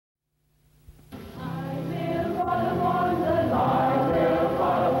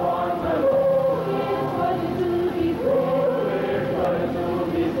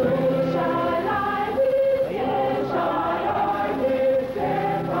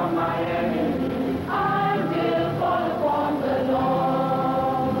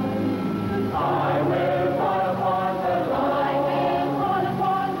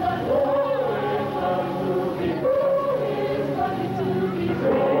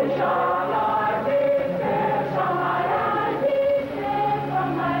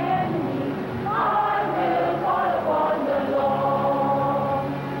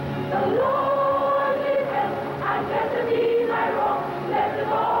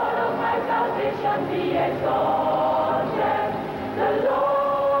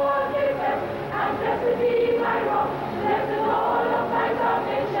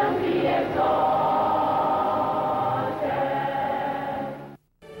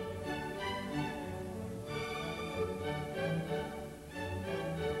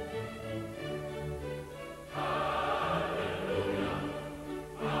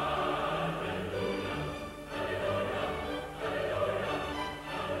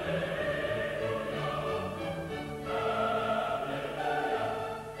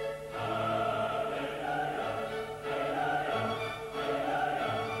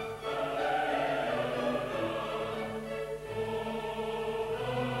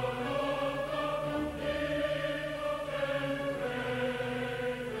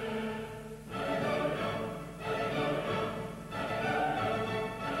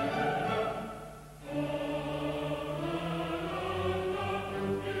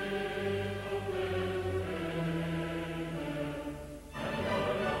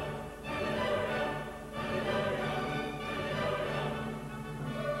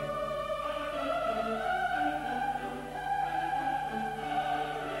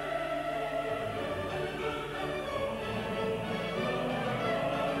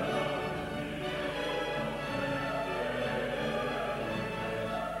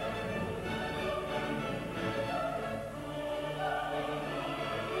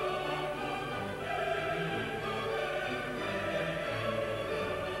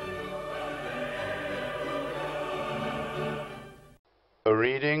A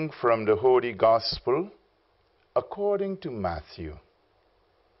reading from the Holy Gospel according to Matthew.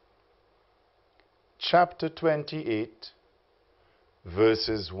 Chapter 28,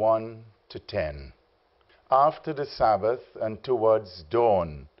 verses 1 to 10. After the Sabbath and towards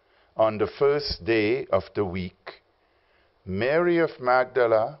dawn on the first day of the week, Mary of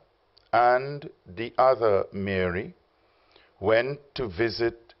Magdala and the other Mary went to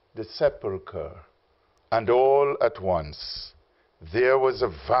visit the sepulchre, and all at once there was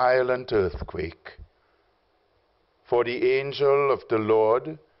a violent earthquake. For the angel of the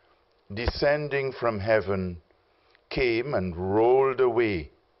Lord, descending from heaven, came and rolled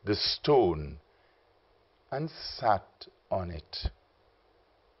away the stone and sat on it.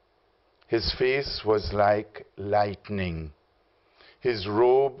 His face was like lightning, his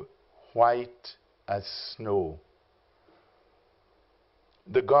robe white as snow.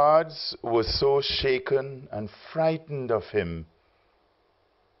 The guards were so shaken and frightened of him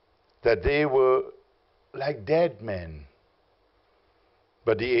that they were like dead men.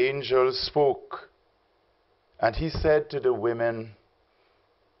 But the angel spoke, and he said to the women,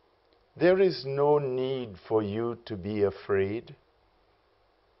 "There is no need for you to be afraid.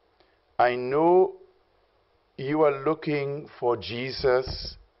 I know you are looking for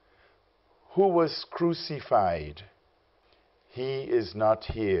Jesus who was crucified. He is not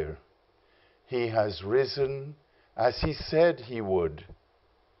here. He has risen as he said he would.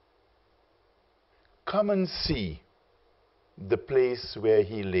 Come and see the place where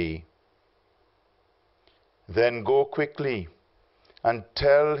he lay. Then go quickly and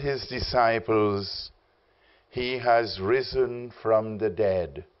tell his disciples, he has risen from the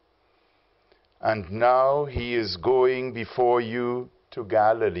dead. And now he is going before you to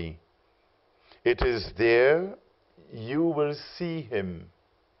Galilee. It is there you will see him.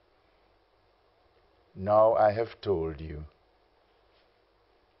 Now I have told you."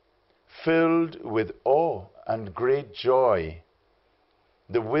 Filled with awe and great joy,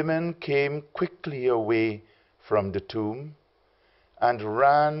 the women came quickly away from the tomb and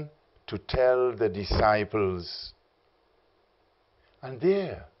ran to tell the disciples. And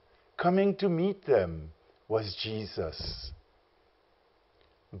there, coming to meet them, was Jesus.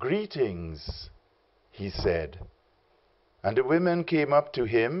 "Greetings," he said. And the women came up to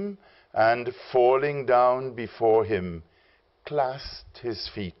him and, falling down before him, clasped his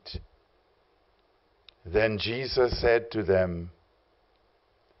feet. Then Jesus said to them,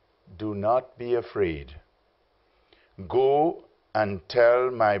 "Do not be afraid. Go and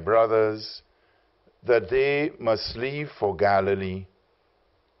tell my brothers that they must leave for Galilee.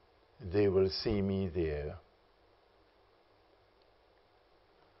 They will see me there."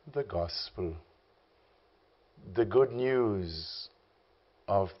 the gospel, the good news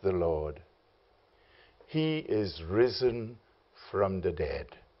of the Lord. He is risen from the dead.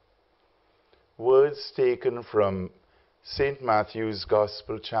 Words taken from St. Matthew's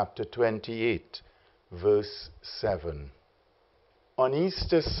Gospel, chapter 28, verse 7. On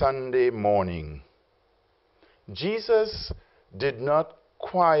Easter Sunday morning, Jesus did not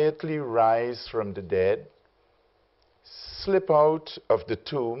quietly rise from the dead, slip out of the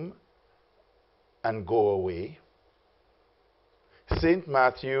tomb, and go away. St.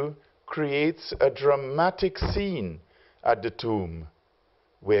 Matthew creates a dramatic scene at the tomb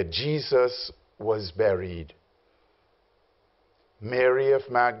where Jesus was buried. Mary of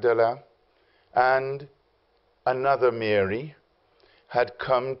Magdala and another Mary had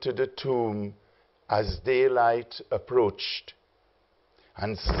come to the tomb as daylight approached,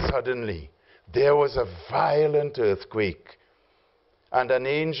 and suddenly there was a violent earthquake, and an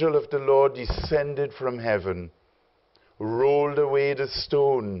angel of the Lord descended from heaven, rolled away the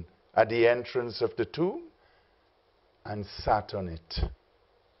stone at the entrance of the tomb, and sat on it.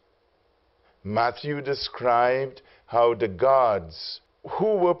 Matthew described how the guards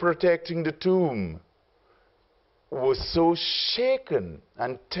who were protecting the tomb were so shaken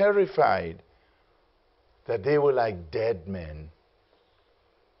and terrified that they were like dead men.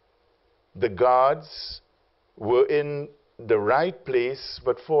 The guards were in the right place,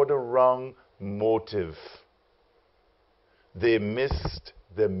 but for the wrong motive. They missed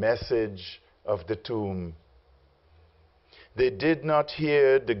the message of the tomb. They did not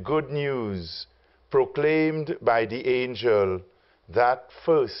hear the good news proclaimed by the angel that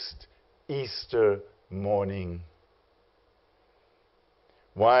first Easter morning.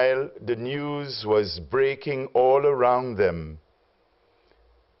 While the news was breaking all around them,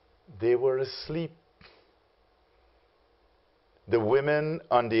 they were asleep. The women,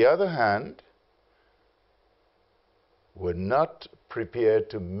 on the other hand, were not prepared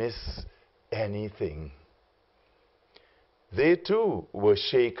to miss anything. They too were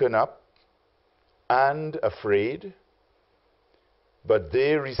shaken up and afraid, but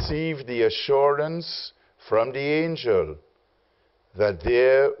they received the assurance from the angel that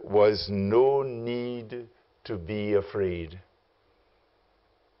there was no need to be afraid.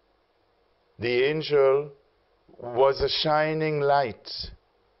 The angel was a shining light,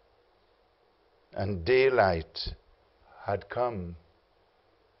 and daylight had come.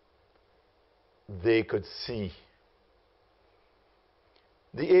 They could see.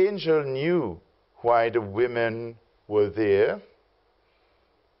 The angel knew why the women were there.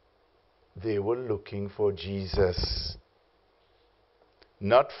 They were looking for Jesus.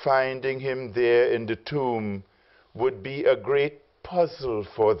 Not finding him there in the tomb would be a great puzzle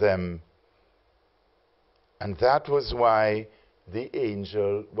for them. And that was why the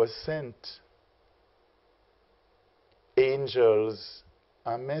angel was sent. Angels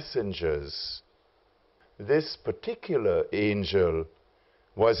are messengers. This particular angel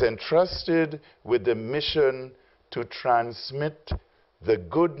was entrusted with the mission to transmit the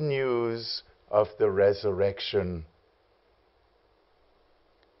good news of the resurrection.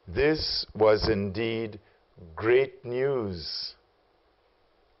 This was indeed great news.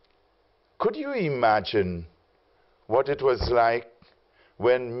 Could you imagine what it was like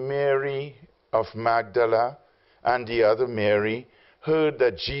when Mary of Magdala and the other Mary heard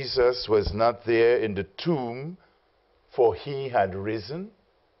that Jesus was not there in the tomb, for he had risen?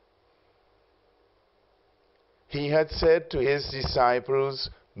 He had said to his disciples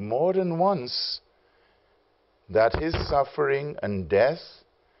more than once that his suffering and death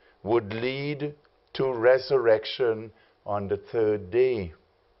would lead to resurrection on the third day.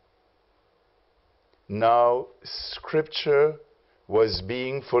 Now, Scripture was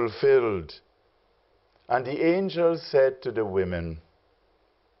being fulfilled, and the angel said to the women,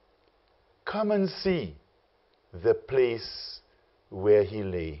 "Come and see the place where he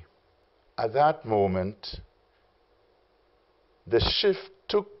lay." At that moment, the shift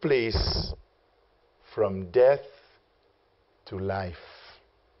took place from death to life.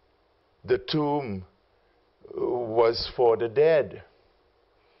 The tomb was for the dead.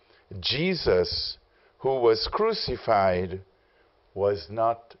 Jesus, who was crucified, was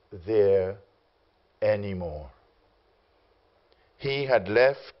not there anymore. He had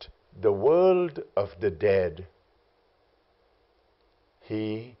left the world of the dead.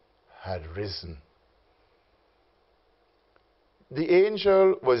 He had risen. The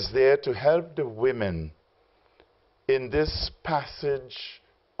angel was there to help the women in this passage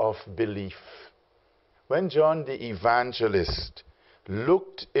of belief. When John the Evangelist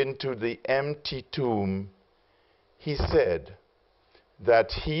looked into the empty tomb, he said,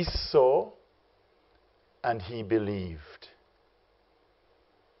 that he saw and he believed.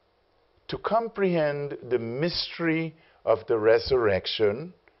 To comprehend the mystery of the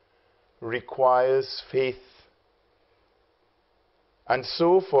resurrection requires faith. And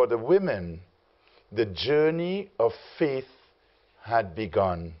so for the women, the journey of faith had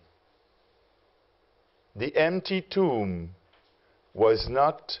begun. The empty tomb was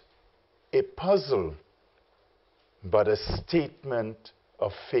not a puzzle, but a statement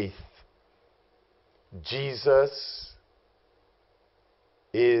of faith. Jesus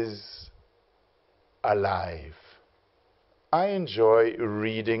is alive. I enjoy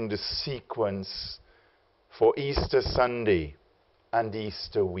reading the sequence for Easter Sunday and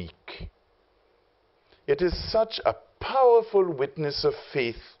Easter week. It is such a powerful witness of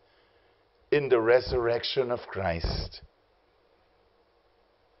faith in the resurrection of Christ.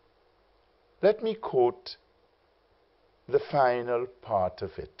 Let me quote the final part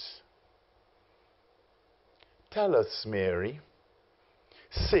of it. Tell us, Mary,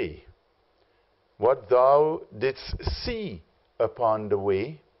 say, what thou didst see upon the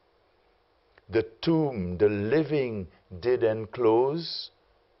way, the tomb the living did enclose.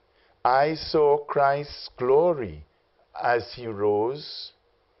 I saw Christ's glory as he rose,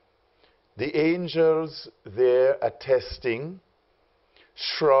 the angels there attesting,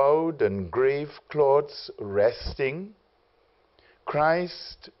 shroud and grave cloths resting.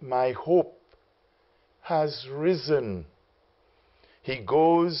 Christ, my hope, has risen. He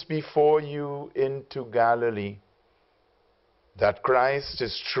goes before you into Galilee. That Christ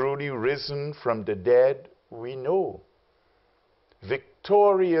is truly risen from the dead, we know.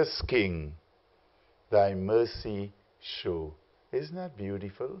 Victorious King, thy mercy show. Isn't that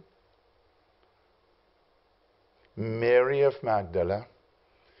beautiful? Mary of Magdala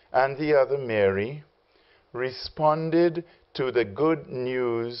and the other Mary responded to the good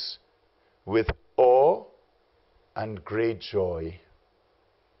news with awe and great joy.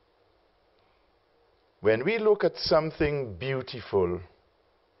 When we look at something beautiful,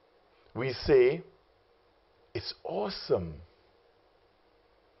 we say, it's awesome.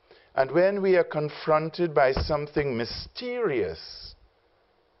 And when we are confronted by something mysterious,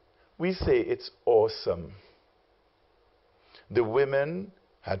 we say, it's awesome. The women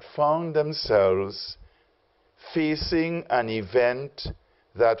had found themselves facing an event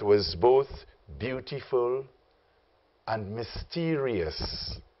that was both beautiful and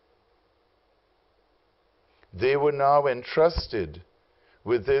mysterious. They were now entrusted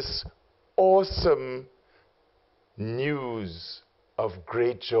with this awesome news of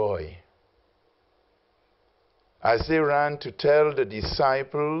great joy. As they ran to tell the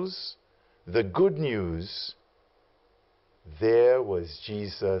disciples the good news, there was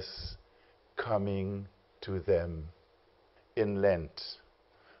Jesus coming to them in Lent.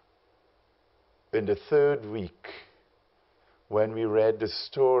 In the third week, when we read the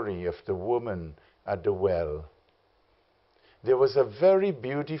story of the woman at the well, there was a very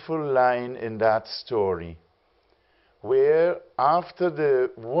beautiful line in that story where, after the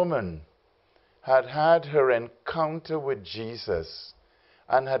woman had had her encounter with Jesus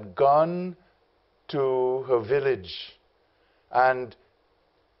and had gone to her village and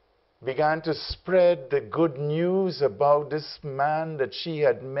began to spread the good news about this man that she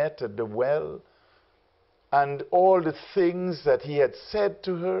had met at the well and all the things that he had said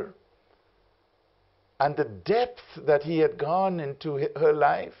to her and the depth that he had gone into her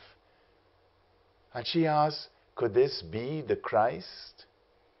life. And she asked, could this be the Christ?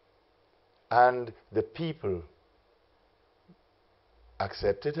 And the people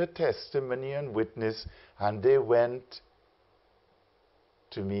accepted her testimony and witness, and they went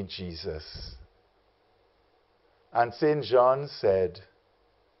to meet Jesus. And St. John said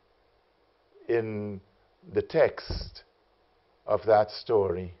in the text of that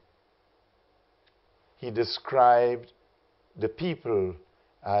story, he described the people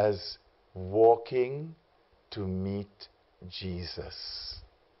as walking to meet Jesus,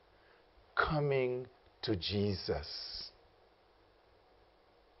 coming to Jesus.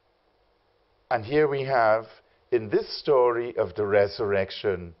 And here we have, in this story of the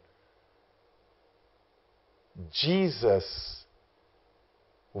resurrection, Jesus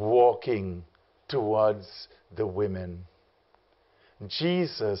walking towards the women,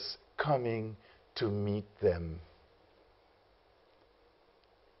 Jesus coming to meet them.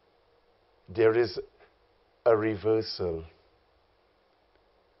 There is a reversal.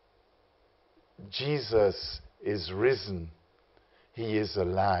 Jesus is risen. He is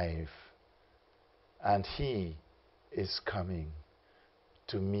alive. And he is coming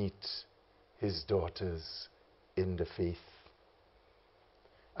to meet his daughters in the faith.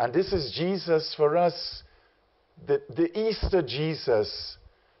 And this is Jesus for us, the Easter Jesus,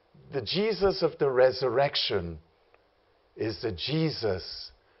 the Jesus of the resurrection, is the Jesus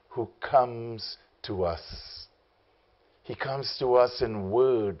who comes to us. He comes to us in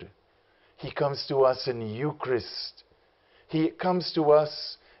word. He comes to us in Eucharist. He comes to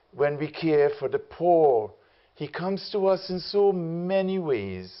us when we care for the poor. He comes to us in so many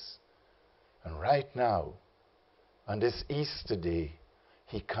ways. And right now, on this Easter day,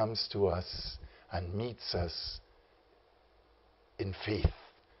 He comes to us and meets us in faith.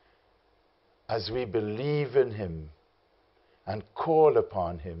 As we believe in Him and call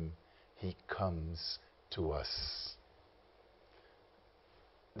upon Him, He comes to us.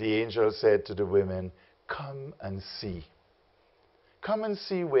 The angel said to the women, "Come and see. Come and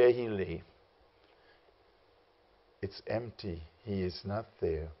see where He lay. It's empty. He is not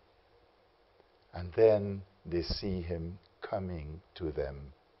there." And then they see Him coming to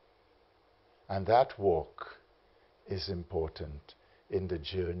them. And that walk is important in the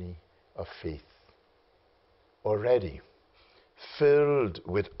journey of faith. Already filled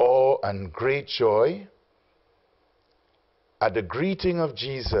with awe and great joy, at the greeting of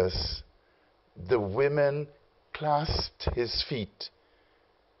Jesus, the women clasped His feet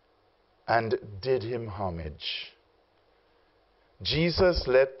and did Him homage. Jesus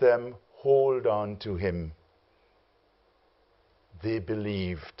let them hold on to Him. They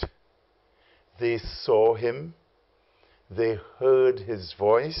believed. They saw Him. They heard His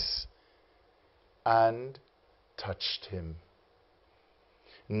voice and touched Him.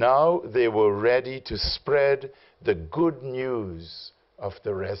 Now they were ready to spread the good news of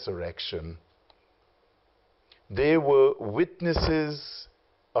the resurrection. They were witnesses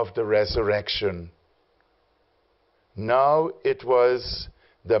of the resurrection. Now it was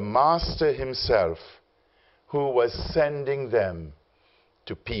the Master Himself who was sending them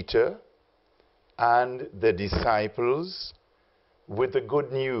to Peter and the disciples with the good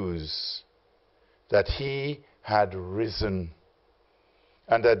news that He had risen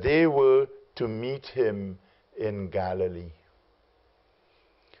and that they were to meet Him in Galilee.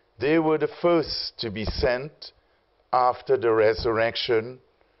 They were the first to be sent after the resurrection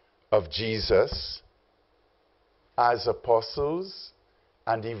of Jesus as apostles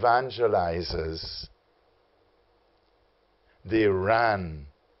and evangelizers. They ran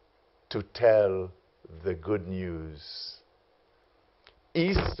to tell the good news.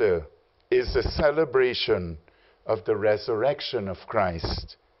 Easter is the celebration of the resurrection of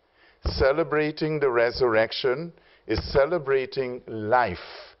Christ. Celebrating the resurrection is celebrating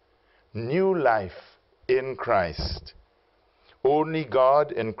life, new life in Christ. Only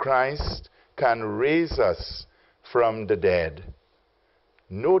God in Christ can raise us from the dead.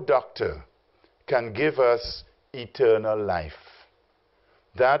 No doctor can give us eternal life.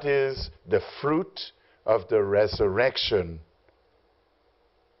 That is the fruit of the resurrection.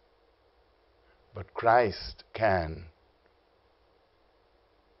 But Christ can.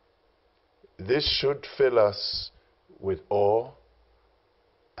 This should fill us with awe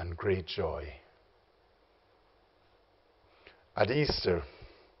and great joy. At Easter,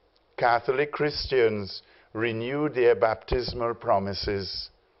 Catholic Christians renew their baptismal promises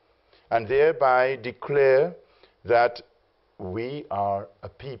and thereby declare that we are a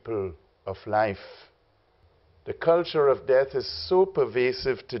people of life. The culture of death is so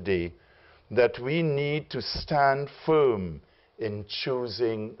pervasive today that we need to stand firm in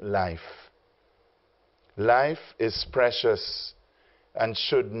choosing life. Life is precious and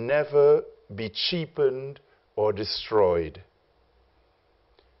should never be cheapened or destroyed.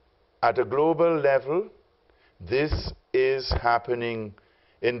 At a global level, this is happening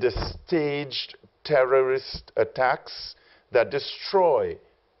in the staged terrorist attacks that destroy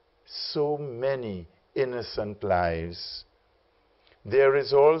so many innocent lives. There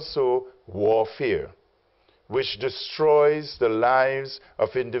is also warfare, which destroys the lives of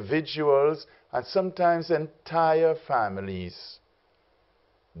individuals and sometimes entire families.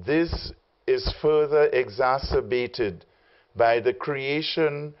 This is further exacerbated by the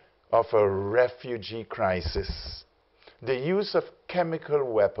creation of a refugee crisis. The use of chemical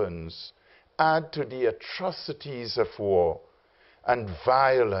weapons add to the atrocities of war and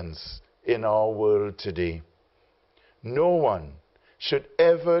violence in our world today. No one should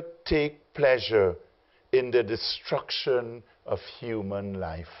ever take pleasure in the destruction of human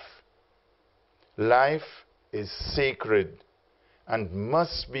life. Life is sacred and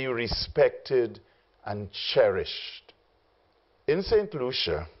must be respected and cherished. In St.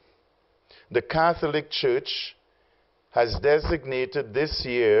 Lucia, the Catholic Church has designated this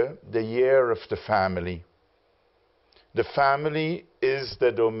year the year of the family. The family is is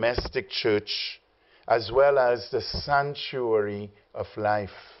the domestic church, as well as the sanctuary of life.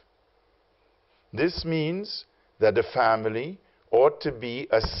 This means that the family ought to be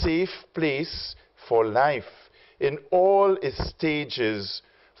a safe place for life in all its stages,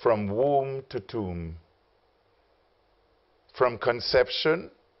 from womb to tomb, from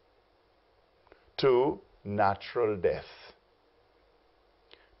conception to natural death.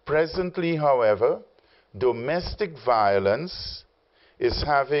 Presently, however, domestic violence is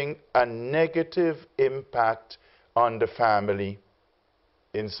having a negative impact on the family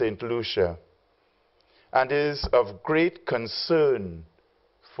in St. Lucia and is of great concern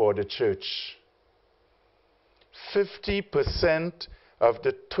for the church. 50% of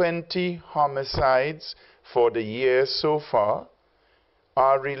the 20 homicides for the year so far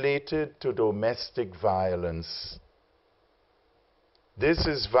are related to domestic violence. This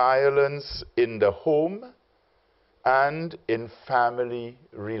is violence in the home and in family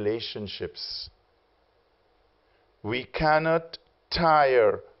relationships. We cannot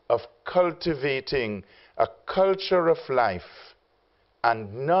tire of cultivating a culture of life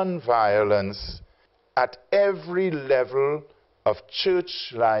and non-violence at every level of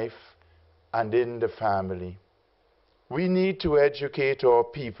church life and in the family. We need to educate our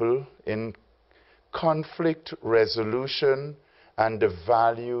people in conflict resolution and the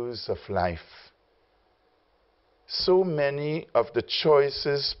values of life. So many of the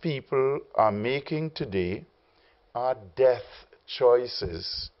choices people are making today are death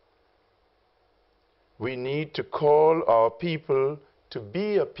choices. We need to call our people to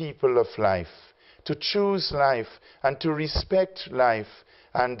be a people of life, to choose life and to respect life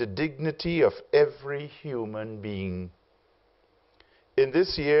and the dignity of every human being. In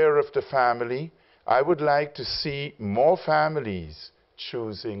this year of the family, I would like to see more families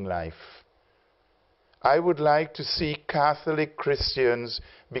choosing life. I would like to see Catholic Christians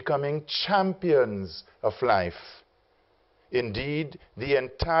becoming champions of life. Indeed, the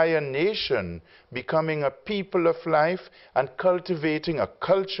entire nation becoming a people of life and cultivating a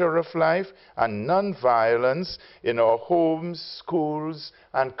culture of life and non-violence in our homes, schools,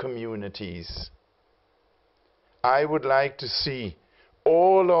 and communities. I would like to see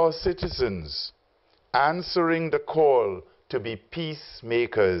all our citizens answering the call to be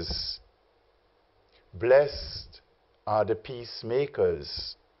peacemakers. Blessed are the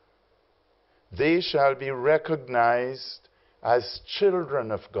peacemakers. They shall be recognized as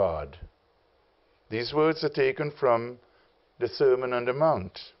children of God. These words are taken from the Sermon on the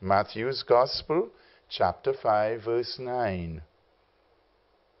Mount, Matthew's Gospel, chapter 5, verse 9.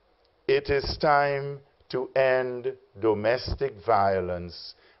 It is time to end domestic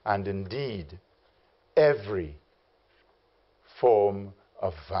violence and indeed every form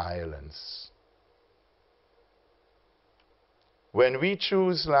of violence. When we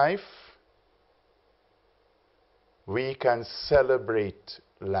choose life, we can celebrate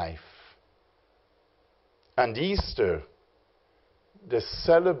life. And Easter, the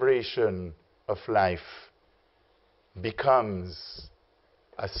celebration of life, becomes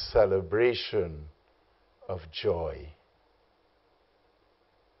a celebration of joy.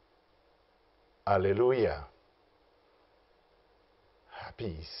 Alleluia.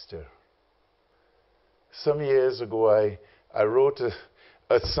 Happy Easter. Some years ago, I wrote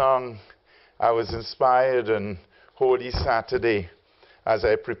a song. I was inspired on Holy Saturday as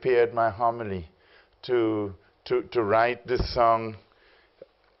I prepared my homily to write this song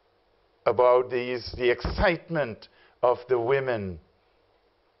about the excitement of the women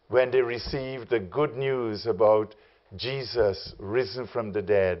when they received the good news about Jesus risen from the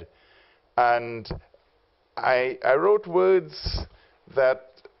dead. And I wrote words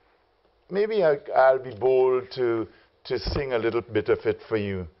that maybe I'll be bold to sing a little bit of it for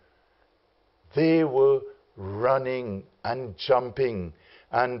you. They were running and jumping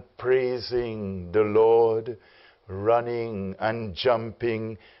and praising the Lord, running and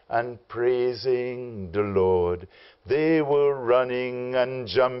jumping and praising the Lord. They were running and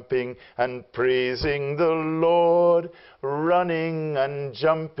jumping and praising the Lord, running and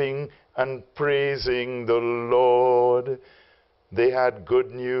jumping and praising the Lord. They had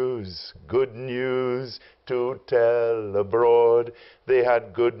good news to tell abroad. They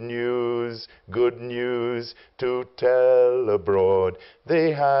had good news to tell abroad.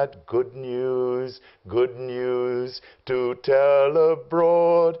 They had good news to tell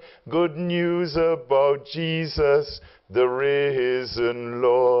abroad. Good news about Jesus, the risen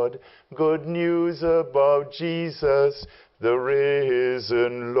Lord. Good news about Jesus, the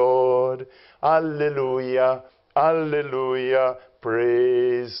risen Lord. Alleluia. Alleluia,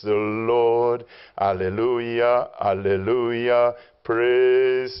 praise the Lord. Alleluia, alleluia,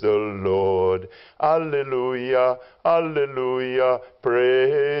 praise the Lord. Alleluia, alleluia,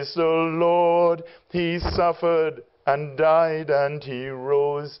 praise the Lord. He suffered and died and he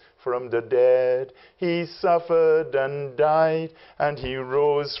rose from the dead. He suffered and died and he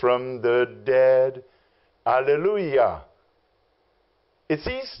rose from the dead. Alleluia. It's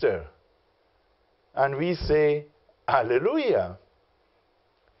Easter. And we say, Alleluia.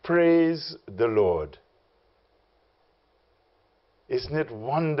 Praise the Lord. Isn't it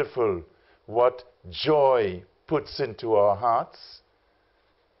wonderful what joy puts into our hearts?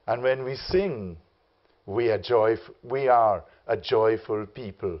 And when we sing, we are a joyful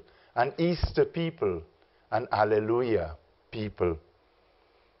people, an Easter people, an Alleluia people.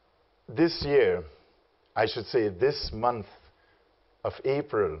 This year, I should say this month of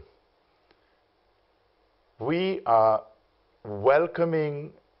April, we are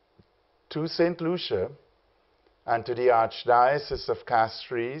welcoming to St. Lucia and to the Archdiocese of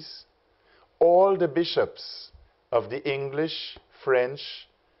Castries all the bishops of the English, French,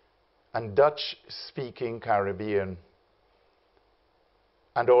 and Dutch-speaking Caribbean.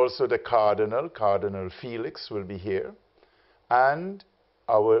 And also the Cardinal, Cardinal Felix, will be here, and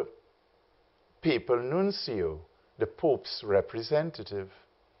our Papal Nuncio, the Pope's representative.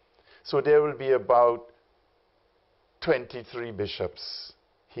 So there will be about 23 bishops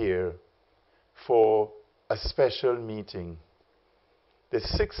here for a special meeting, the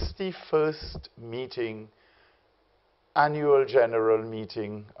 61st meeting, annual general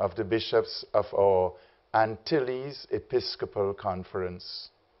meeting of the bishops of our Antilles Episcopal Conference.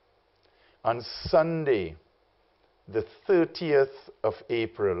 On Sunday, the 30th of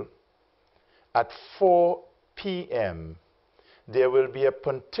April, at 4 p.m., there will be a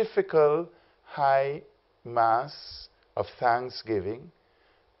pontifical high mass of thanksgiving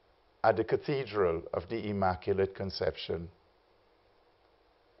at the Cathedral of the Immaculate Conception.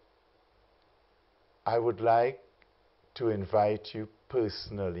 I would like to invite you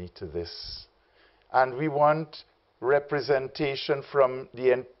personally to this. And we want representation from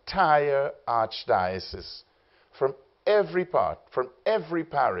the entire Archdiocese, from every part, from every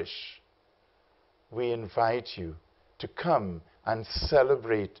parish. We invite you to come and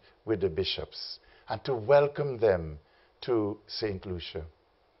celebrate with the bishops and to welcome them to St. Lucia.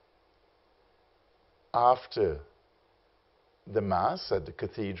 After the Mass at the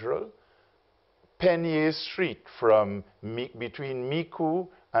Cathedral, Penier Street from between Micoud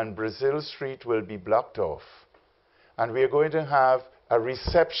and Brazil Street will be blocked off. And we are going to have a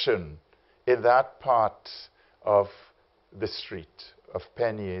reception in that part of the street, of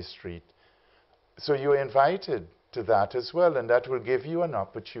Penier Street. So you're invited to that as well, and that will give you an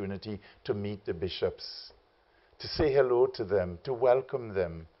opportunity to meet the bishops, to say hello to them, to welcome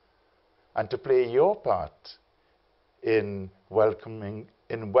them, and to play your part in welcoming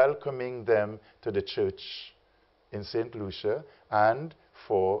them to the church in St. Lucia and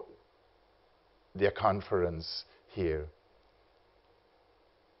for their conference here.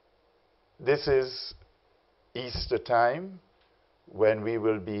 This is Easter time when we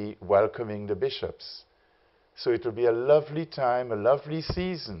will be welcoming the bishops. So it will be a lovely time, a lovely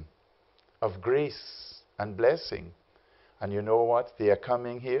season of grace and blessing. And you know what? Their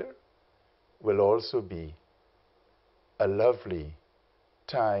coming here will also be a lovely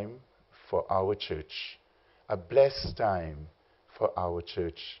time for our church, a blessed time for our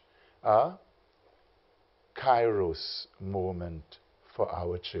church, a Kairos moment for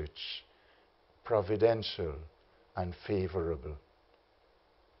our church, providential and favorable.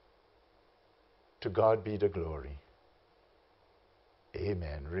 To God be the glory.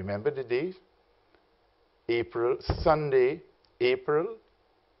 Amen. Remember the date? Sunday, April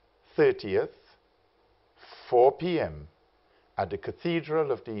 30th, 4 p.m. at the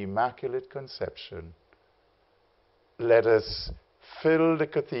Cathedral of the Immaculate Conception. Let us fill the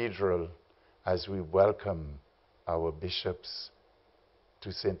cathedral as we welcome our bishops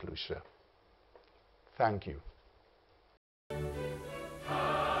to St. Lucia. Thank you.